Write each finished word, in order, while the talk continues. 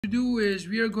to do is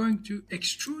we are going to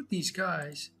extrude these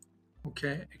guys.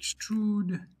 Okay,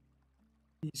 extrude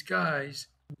these guys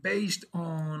based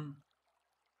on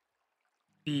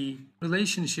the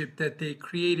relationship that they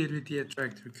created with the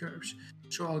attractor curves.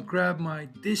 So I'll grab my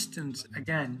distance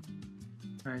again,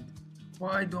 right?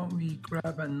 Why don't we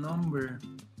grab a number,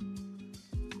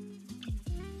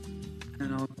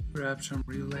 and I'll grab some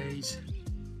relays.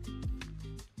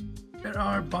 There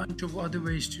are a bunch of other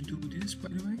ways to do this, by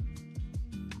the way.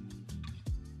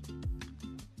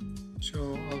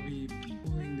 So I'll be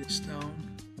pulling this down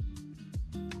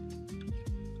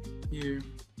here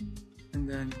and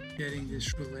then getting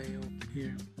this relay over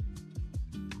here.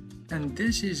 And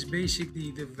this is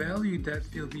basically the value that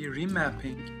we'll be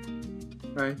remapping,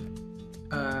 right,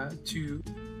 to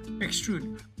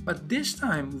extrude. But this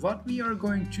time, what we are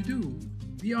going to do,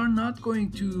 we are not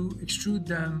going to extrude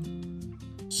them,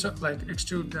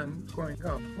 extrude them going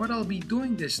up. What I'll be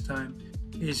doing this time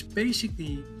is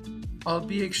basically I'll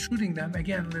be extruding them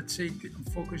again. Let's say I'm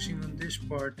focusing on this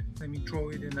part. Let me draw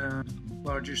it in a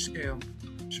larger scale.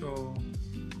 So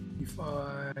if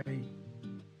I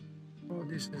draw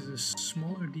this as a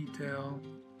smaller detail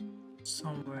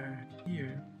somewhere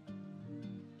here,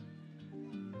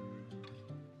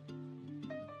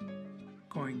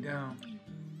 going down,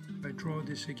 if I draw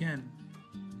this again,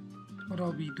 what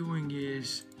I'll be doing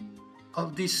is I'll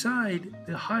decide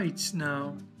the heights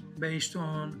now based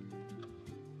on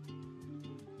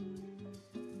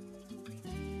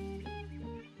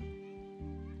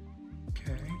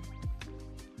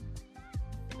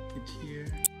here,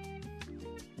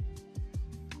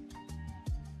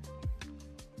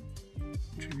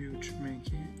 attribute, make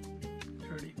it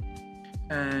 30.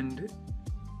 And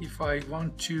if I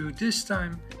want to this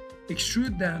time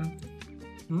extrude them,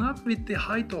 not with the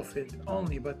height of it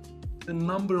only, but the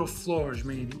number of floors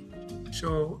maybe.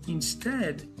 So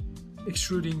instead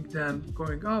extruding them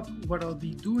going up, what I'll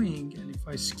be doing, and if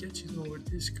I sketch it over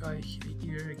this guy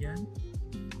here again,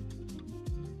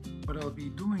 what I'll be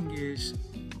doing is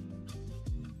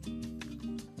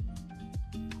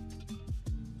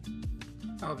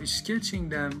I'll be sketching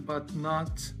them, but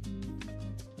not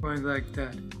going like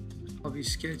that. I'll be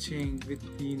sketching with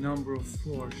the number of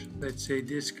floors. Let's say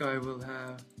this guy will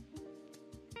have,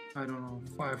 I don't know,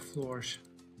 5 floors.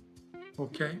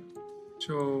 Okay,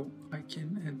 so I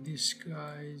can add these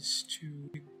guys to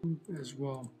the group as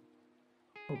well.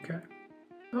 Okay,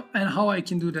 and how I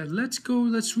can do that? Let's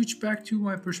switch back to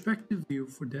my perspective view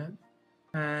for that.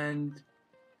 And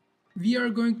we are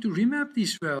going to remap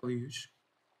these values.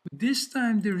 This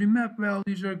time the remap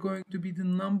values are going to be the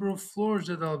number of floors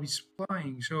that I'll be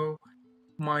supplying. So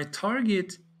my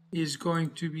target is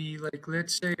going to be like,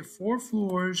 let's say 4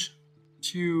 floors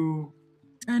to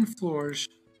 10 floors,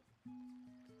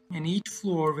 and each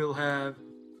floor will have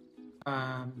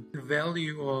the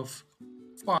value of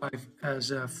 5 as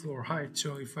a floor height.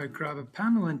 So if I grab a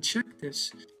panel and check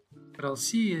this, what I'll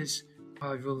see is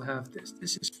I will have this.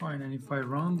 This is fine. And if I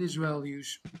round these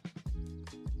values,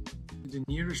 the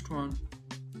nearest one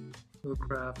will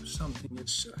grab something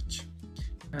as such.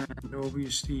 And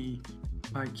obviously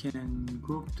I can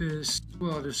group this.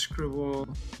 Well, just scribble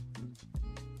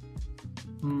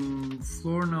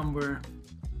floor number,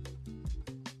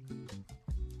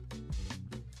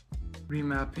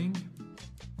 remapping,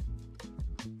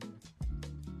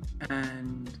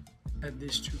 and add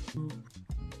this to group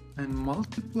and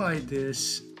multiply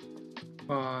this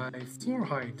by floor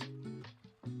height.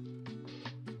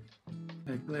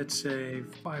 Like let's say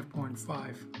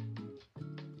 5.5,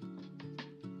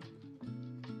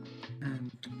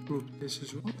 and group this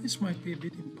as well. This might be a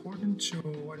bit important, so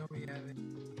why don't we have it?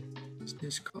 It's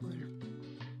this color.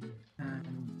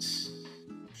 And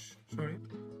sorry,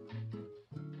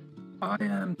 I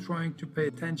am trying to pay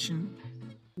attention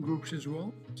groups as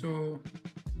well, so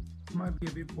it might be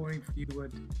a bit boring for you,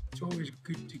 but it's always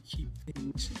good to keep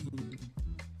things in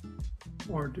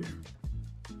order.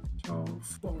 So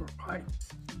floor height,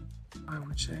 I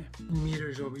would say, in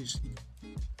meters obviously.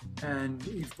 And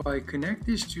if I connect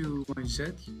this to my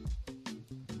Z,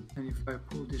 and if I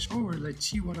pull this over, let's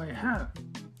see what I have.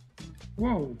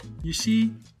 Whoa, you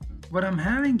see what I'm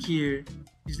having here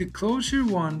is the closer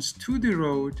ones to the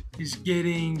road is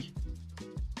getting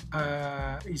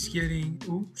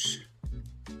oops.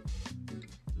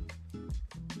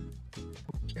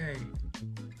 Okay.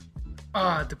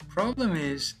 The problem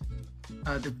is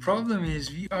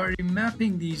we are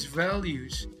remapping these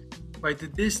values by the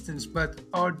distance, but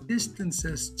our distance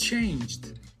has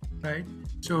changed, right?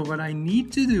 So what I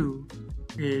need to do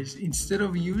is, instead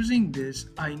of using this,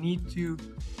 I need to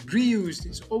reuse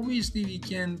this. Obviously we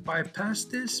can bypass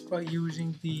this by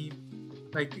using the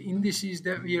like the indices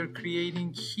that we are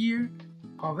creating here.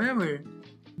 However,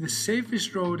 the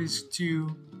safest road is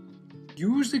to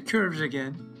use the curves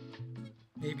again,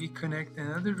 maybe connect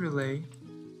another relay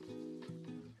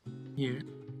here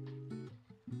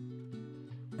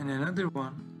and another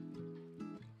one.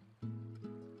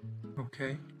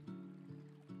 Okay,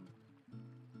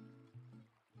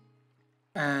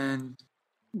 and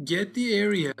get the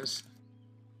areas,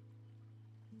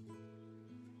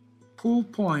 pull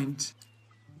point.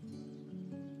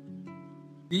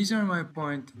 These are my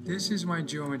point, this is my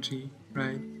geometry,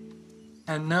 right?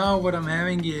 And now what I'm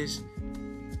having is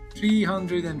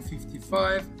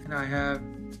 355, and I have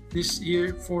this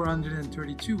here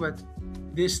 432, but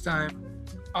this time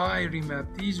I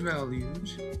remap these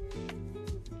values,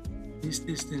 these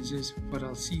distances, but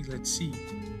I'll see, let's see.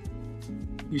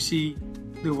 You see,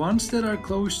 the ones that are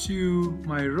close to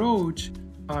my roads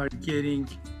are getting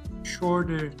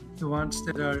shorter, the ones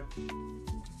that are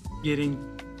getting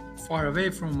far away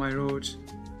from my roads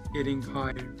getting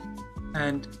higher.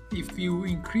 And if you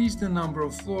increase the number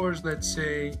of floors, let's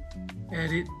say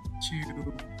add it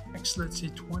to X, let's say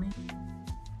 20,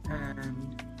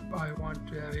 and I want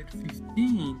to have it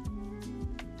 15,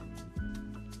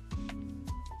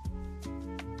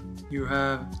 you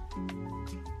have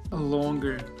a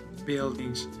longer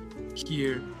buildings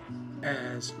here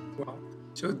as well.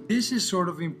 So this is sort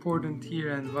of important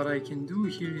here, and what I can do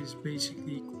here is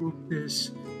basically group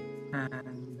this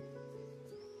and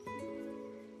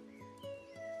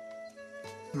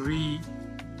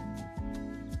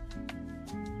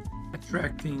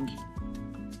attracting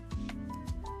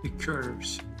the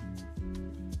curves,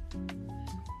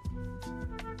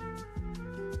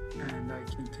 and I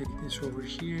can take this over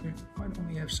here. I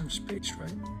only have some space,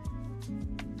 right?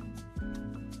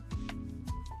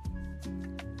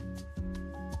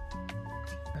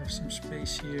 Have some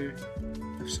space here,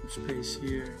 have some space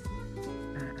here,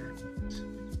 and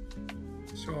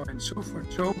so on and so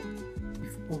forth. So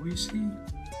if obviously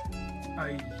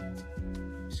I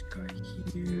this guy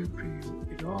here,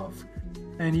 preview it off,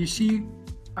 and you see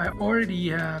I already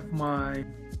have my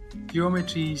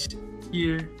geometries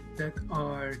here that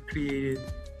are created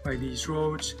by these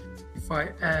roads. If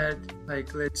I add,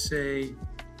 like, let's say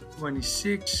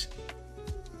 26,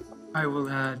 I will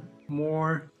add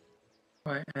more.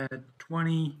 If I add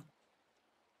 20,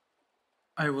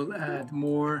 I will add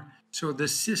more. So the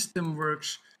system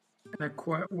works in a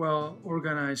quite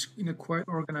organized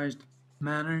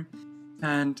manner.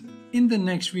 And in the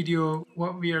next video,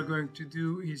 what we are going to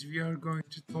do is we are going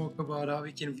to talk about how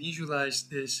we can visualize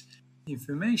this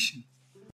information.